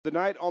The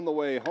night on the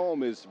way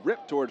home is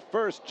ripped toward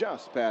first,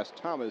 just past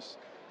Thomas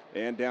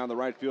and down the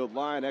right field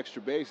line.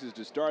 Extra bases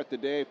to start the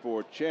day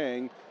for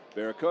Cheng.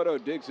 Barracoto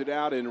digs it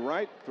out in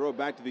right, throw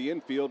back to the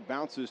infield,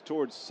 bounces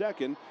towards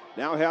second.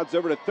 Now heads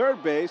over to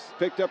third base,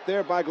 picked up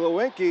there by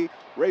Glowinski,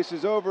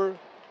 races over,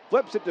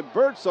 flips it to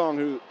Birdsong,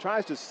 who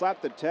tries to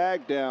slap the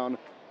tag down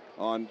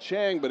on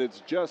Cheng, but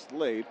it's just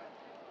late.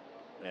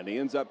 And he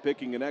ends up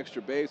picking an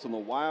extra base on the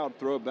wild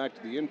throw back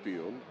to the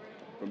infield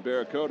from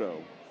Barracoto.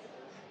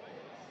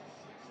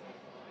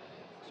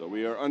 So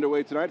we are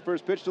underway tonight.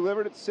 First pitch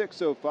delivered at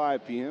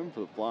 6:05 p.m. for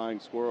the Flying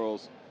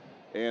Squirrels.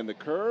 And the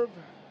curve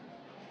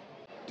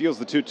deals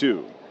the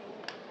 2-2.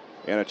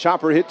 And a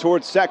chopper hit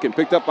towards second,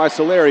 picked up by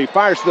Soleri.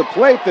 Fires to the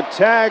plate. The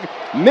tag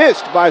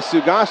missed by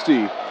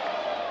Tsung-Che.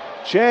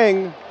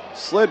 Cheng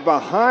slid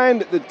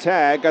behind the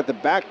tag, got the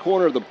back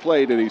corner of the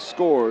plate, and he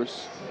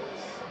scores.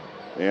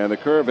 And the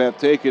Curve have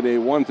taken a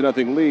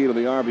 1-0 lead on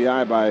the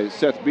RBI by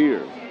Seth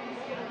Beer.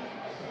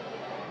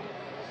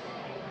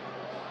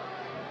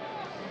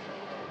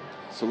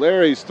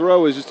 Soleri's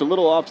throw is just a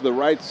little off to the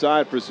right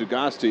side for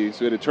Tsung-Che, so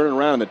he had to turn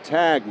around, and the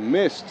tag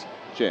missed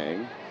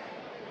Cheng.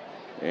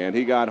 And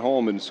he got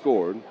home and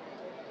scored.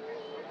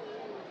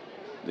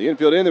 The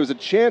infield in, there was a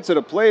chance at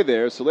a play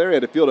there. Soleri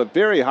had to field a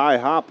very high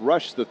hop,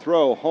 rush the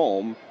throw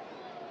home.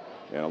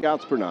 And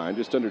outs per 9,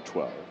 just under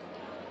 12.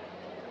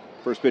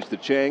 First pitch to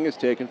Cheng is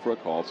taken for a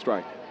called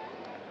strike.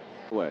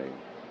 Away.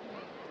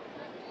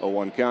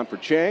 0-1 count for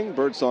Cheng.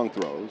 Birdsong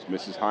throws,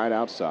 misses high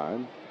outside.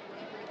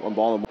 One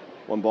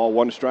ball,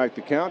 one strike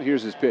to count.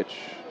 Here's his pitch.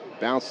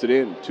 Bounced it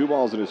in. 2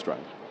 balls and a strike.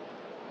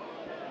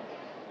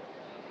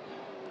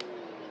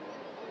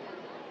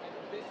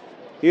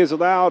 He has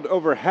allowed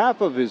over half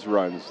of his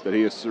runs that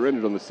he has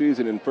surrendered on the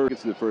season, and first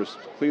gets to the first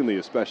cleanly,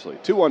 especially.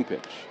 2-1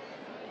 pitch.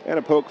 And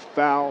a poke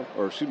fair.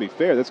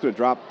 That's going to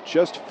drop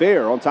just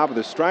fair on top of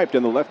the stripe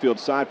down the left field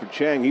side for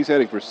Cheng. He's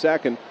heading for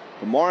second.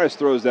 Morris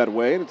throws that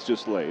way, and it's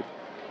just late.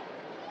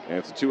 And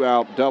it's a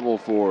 2-out double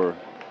for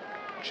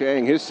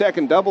Cheng. His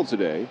second double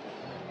today.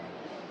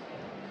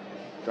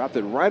 Dropped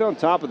it right on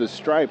top of the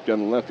stripe down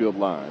the left field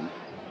line.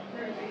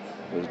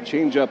 There's a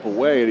changeup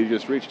away, and he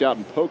just reached out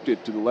and poked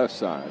it to the left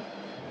side.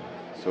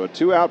 So a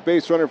 2-out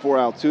base runner for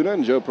Altoona,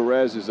 and Joe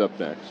Perez is up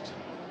next.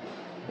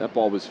 That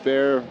ball was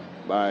fair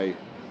by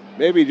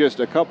maybe just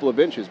a couple of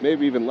inches,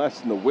 maybe even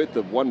less than the width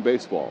of one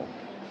baseball.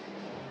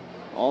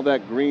 All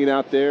that green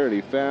out there, and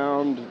he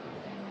found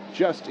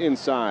just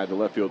inside the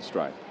left field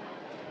stripe.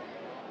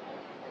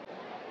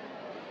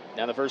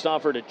 Now the first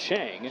offer to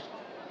Cheng,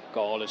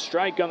 called a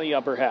strike on the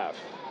upper half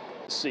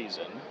this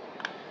season.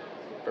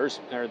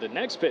 The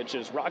next pitch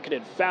is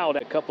rocketed foul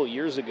a couple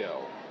years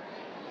ago.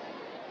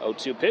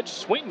 0-2 pitch,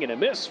 swing and a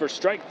miss for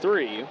strike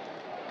 3.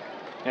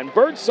 And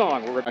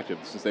Birdsong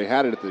since they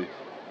had it at the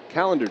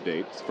calendar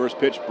date. First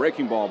pitch,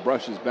 breaking ball,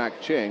 brushes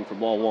back Cheng for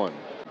ball 1.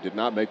 Did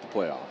not make the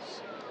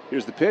playoffs.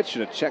 Here's the pitch,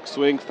 and a check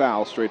swing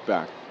foul straight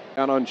back.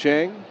 Out on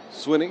Cheng,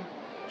 Swinney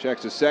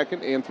checks to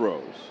second and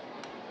throws.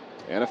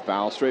 And a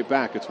foul straight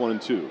back. It's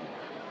 1-2.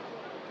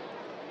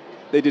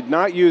 They did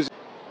not use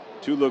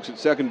 2 looks at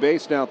second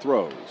base, now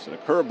throws. And a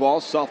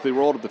curveball softly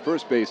rolled at the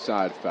first base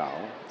side,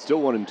 foul.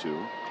 Still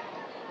 1-2.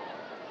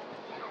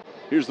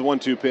 Here's the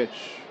 1-2 pitch.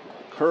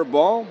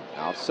 Curveball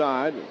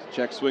outside.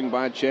 Check swing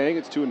by Cheng.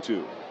 It's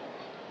 2-2.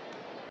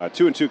 A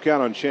 2-2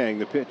 count on Cheng.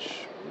 The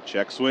pitch. The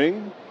check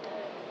swing.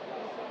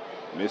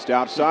 Missed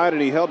outside,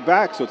 and he held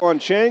back. So on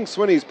Cheng,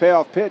 Swinney's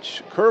payoff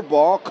pitch.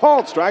 Curveball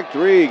called strike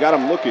 3. Got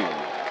him looking.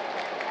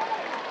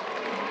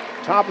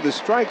 Top of the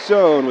strike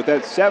zone with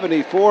that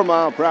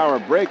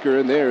 74-mile-per-hour breaker,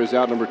 and there is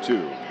out number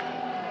 2.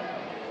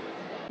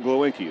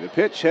 Glowinski. The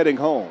pitch heading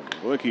home.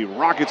 Glowinski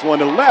rockets one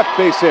to left,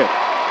 base hit.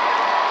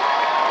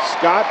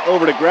 Scott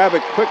over to grab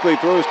it quickly,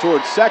 throws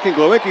towards second.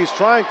 Glowinski's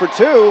trying for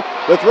 2.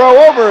 The throw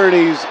over, and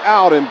he's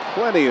out in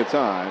plenty of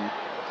time.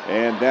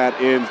 And that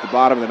ends the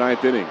bottom of the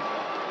 9th inning.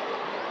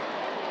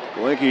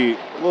 Glowinski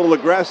a little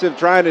aggressive,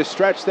 trying to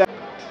stretch that.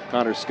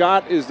 Connor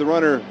Scott is the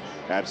runner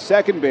at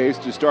second base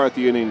to start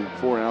the inning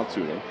for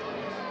Altoona.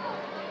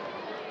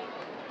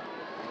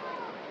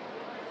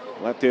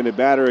 Left-handed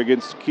batter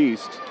against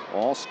Keast.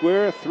 All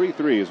square,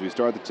 3-3 as we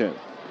start the 10th.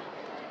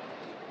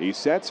 He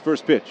sets,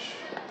 first pitch.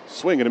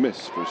 Swing and a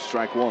miss for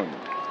strike 1.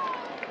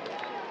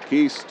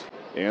 Keast,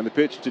 and the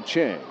pitch to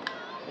Cheng.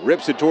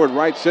 Rips it toward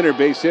right center,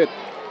 base hit.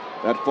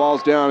 That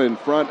falls down in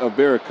front of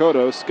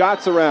Barracoto.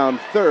 Scott's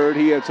around third.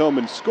 He heads home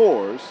and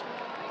scores.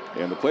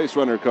 And the place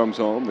runner comes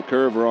home. The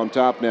Curve are on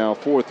top now,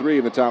 4-3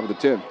 in the top of the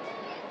 10th.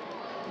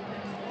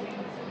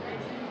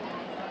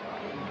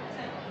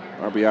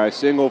 RBI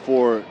single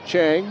for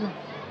Cheng.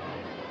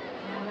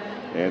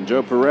 And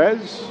Joe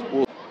Perez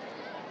will.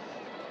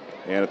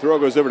 And a throw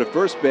goes over to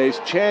first base.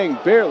 Cheng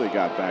barely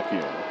got back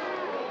in.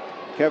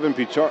 Kervin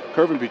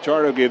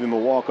Pichardo gave him a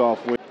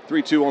walk-off win.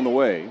 3-2 on the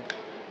way.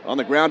 On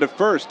the ground to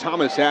first.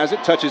 Thomas has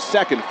it. Touches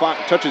second.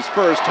 Touches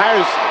first.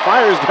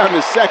 Fires down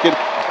to second.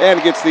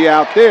 And gets the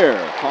out there.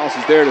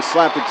 Tosses there to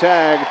slap the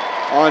tag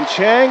on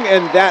Cheng.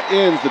 And that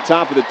ends the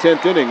top of the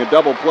 10th inning. A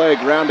double play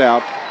ground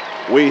out.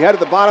 We head to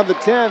the bottom of the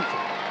 10th.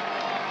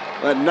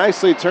 That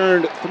nicely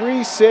turned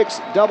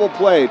 3-6 double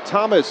play.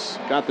 Thomas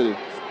got the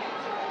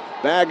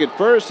bag at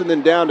first and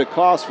then down to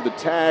Koss for the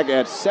tag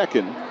at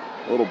second.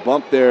 A little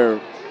bump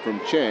there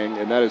from Cheng,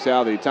 and that is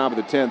how the top of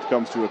the 10th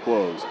comes to a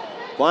close.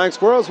 Flying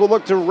Squirrels will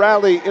look to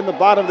rally in the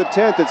bottom of the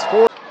 10th. It's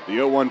 4. The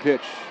 0-1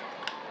 pitch.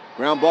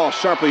 Ground ball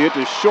sharply hit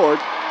to short.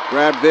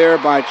 Grabbed there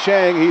by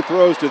Cheng. He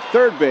throws to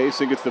third base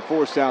and gets the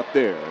force out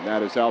there. And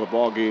that is how the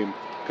ball game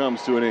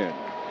comes to an end.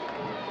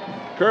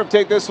 Curve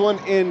take this one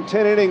in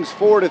 10 innings,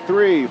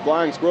 4-3.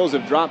 Flying Squirrels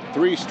have dropped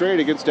 3 straight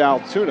against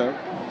Altoona.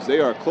 As they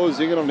are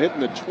closing in on hitting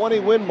the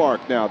 20-win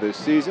mark now this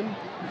season.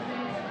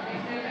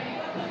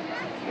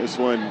 This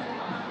one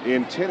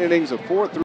in 10 innings of 4-3.